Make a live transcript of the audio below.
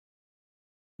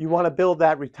You want to build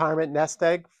that retirement nest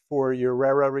egg for your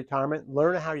railroad retirement.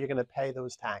 Learn how you're going to pay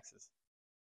those taxes.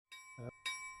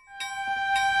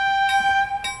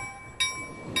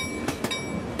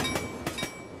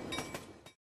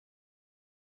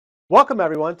 Welcome,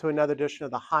 everyone, to another edition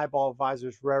of the Highball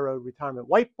Advisors Railroad Retirement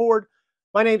Whiteboard.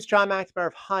 My name is John McNamara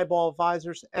of Highball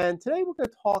Advisors, and today we're going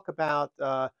to talk about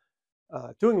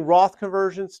doing Roth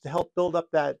conversions to help build up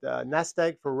that nest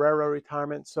egg for railroad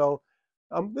retirement. So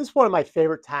this is one of my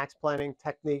favorite tax planning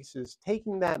techniques, is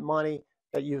taking that money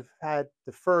that you've had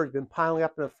deferred, you've been piling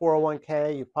up in a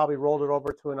 401k, you've probably rolled it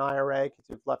over to an IRA because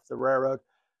you've left the railroad,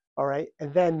 all right,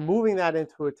 and then moving that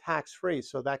into a tax-free,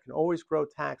 so that can always grow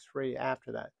tax-free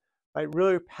after that. Right,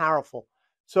 really powerful.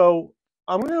 So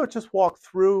I'm going to just walk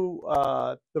through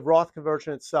the Roth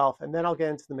conversion itself, and then I'll get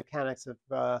into the mechanics of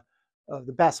the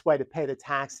best way to pay the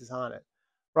taxes on it.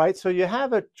 Right, so you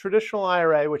have a traditional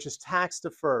IRA, which is tax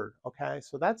deferred. Okay,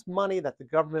 so that's money that the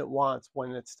government wants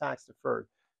when it's tax deferred.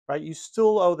 Right, you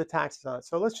still owe the taxes on it.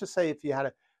 So let's just say if you had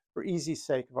for easy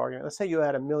sake of argument, let's say you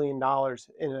had $1 million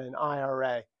in an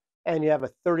IRA, and you have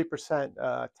a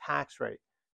 30% tax rate.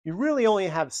 You really only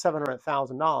have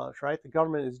 $700,000, right? The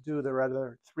government is due the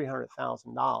other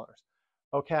 $300,000,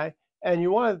 okay? And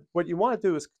what you want to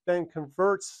do is then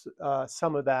convert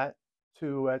some of that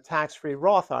to a tax-free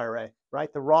Roth IRA,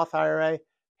 right? The Roth IRA,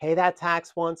 pay that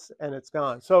tax once and it's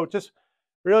gone. So just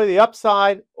really the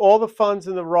upside, all the funds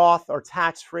in the Roth are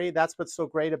tax-free. That's what's so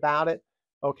great about it,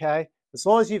 okay? As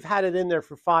long as you've had it in there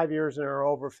for 5 years and are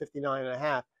over 59 and a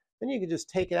half, then you can just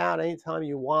take it out anytime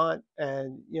you want,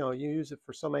 and you use it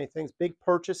for so many things. Big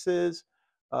purchases,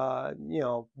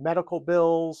 medical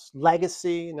bills,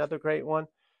 legacy, another great one.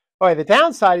 All right, the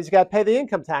downside is you got to pay the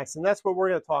income tax, and that's what we're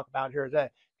going to talk about here today.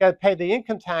 You got to pay the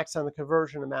income tax on the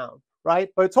conversion amount, right?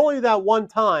 But it's only that one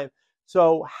time.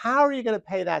 So how are you going to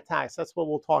pay that tax? That's what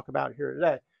we'll talk about here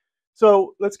today.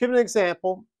 So let's give an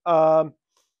example.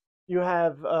 You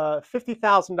have a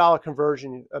 $50,000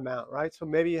 conversion amount, right? So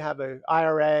maybe you have an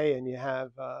IRA and you have,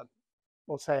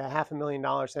 we'll say,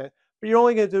 $500,000 in it, but you're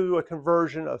only going to do a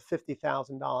conversion of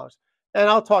 $50,000. And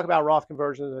I'll talk about Roth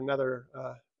conversions in another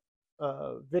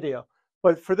video.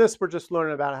 But for this, we're just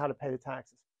learning about how to pay the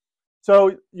taxes.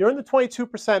 So you're in the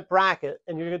 22% bracket,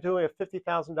 and you're going to do a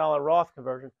 $50,000 Roth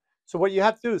conversion. So what you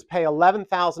have to do is pay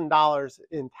 $11,000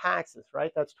 in taxes,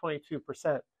 right? That's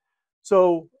 22%.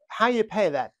 So how you pay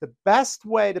that? The best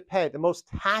way to pay it, the most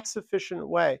tax efficient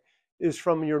way, is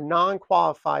from your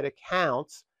non-qualified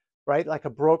accounts, right? Like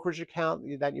a brokerage account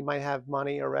that you might have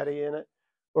money already in it,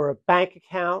 or a bank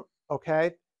account,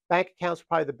 okay? Bank accounts are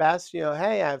probably the best. Hey,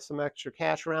 I have some extra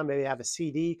cash around. Maybe I have a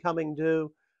CD coming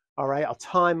due. All right, I'll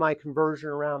time my conversion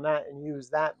around that and use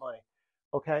that money.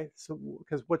 Okay, so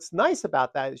because what's nice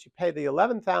about that is you pay the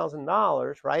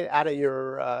 $11,000, right, out of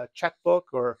your checkbook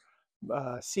or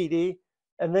CD,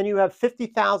 and then you have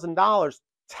 $50,000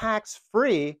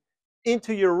 tax-free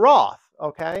into your Roth,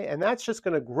 okay? And that's just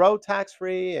going to grow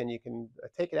tax-free, and you can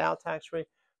take it out tax-free.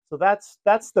 So that's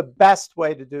the best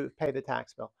way to pay the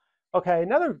tax bill. Okay,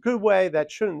 another good way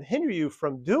that shouldn't hinder you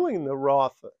from doing the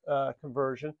Roth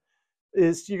conversion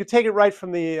is you could take it right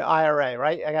from the IRA,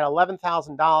 right? I got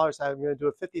 $11,000. I'm going to do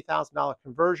a $50,000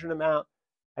 conversion amount.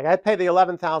 I got to pay the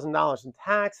 $11,000 in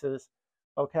taxes.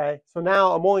 Okay, so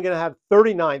now I'm only going to have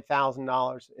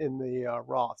 $39,000 in the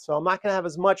Roth. So I'm not going to have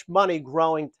as much money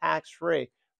growing tax-free,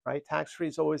 right? Tax-free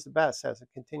is always the best as it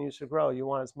continues to grow. You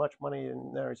want as much money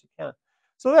in there as you can.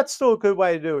 So that's still a good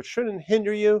way to do it. It shouldn't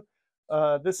hinder you.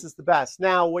 This is the best.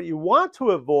 Now, what you want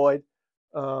to avoid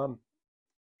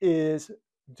is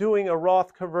doing a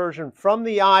Roth conversion from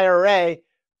the IRA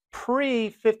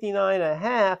pre-59 and a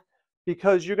half,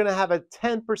 because you're going to have a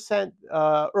 10%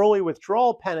 early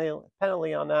withdrawal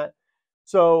penalty on that.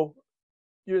 So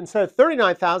you, instead of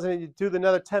 $39,000, you do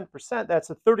another 10%. That's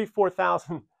a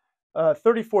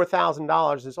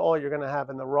 $34,000 is all you're going to have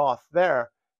in the Roth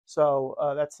there. So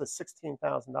that's a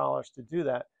 $16,000 to do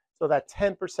that. So that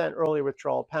 10% early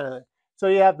withdrawal penalty. So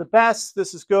you have the best.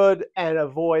 This is good, and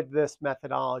avoid this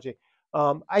methodology.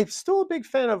 I'm still a big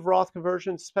fan of Roth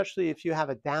conversions, especially if you have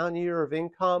a down year of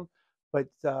income. But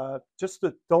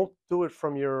don't do it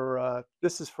from your,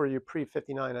 this is for your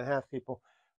pre-59 and a half people.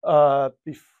 Don't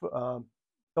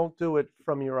do it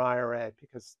from your IRA,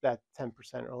 because that 10%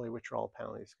 early withdrawal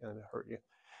penalty is going to hurt you.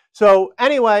 So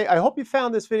anyway, I hope you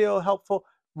found this video helpful.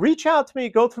 Reach out to me,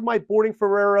 go through my boarding for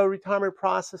railroad retirement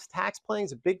process. Tax planning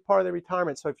is a big part of the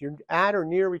retirement. So if you're at or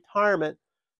near retirement,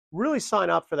 really sign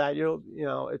up for that.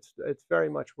 It's very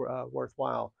much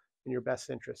worthwhile, in your best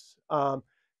interests.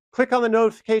 Click on the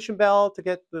notification bell to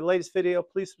get the latest video.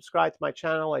 Please subscribe to my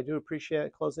channel. I do appreciate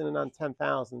it. Closing in on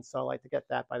 10,000, so I'd like to get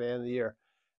that by the end of the year.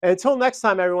 And until next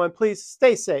time, everyone, please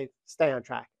stay safe, stay on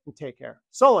track, and take care.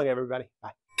 So long, everybody.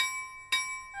 Bye.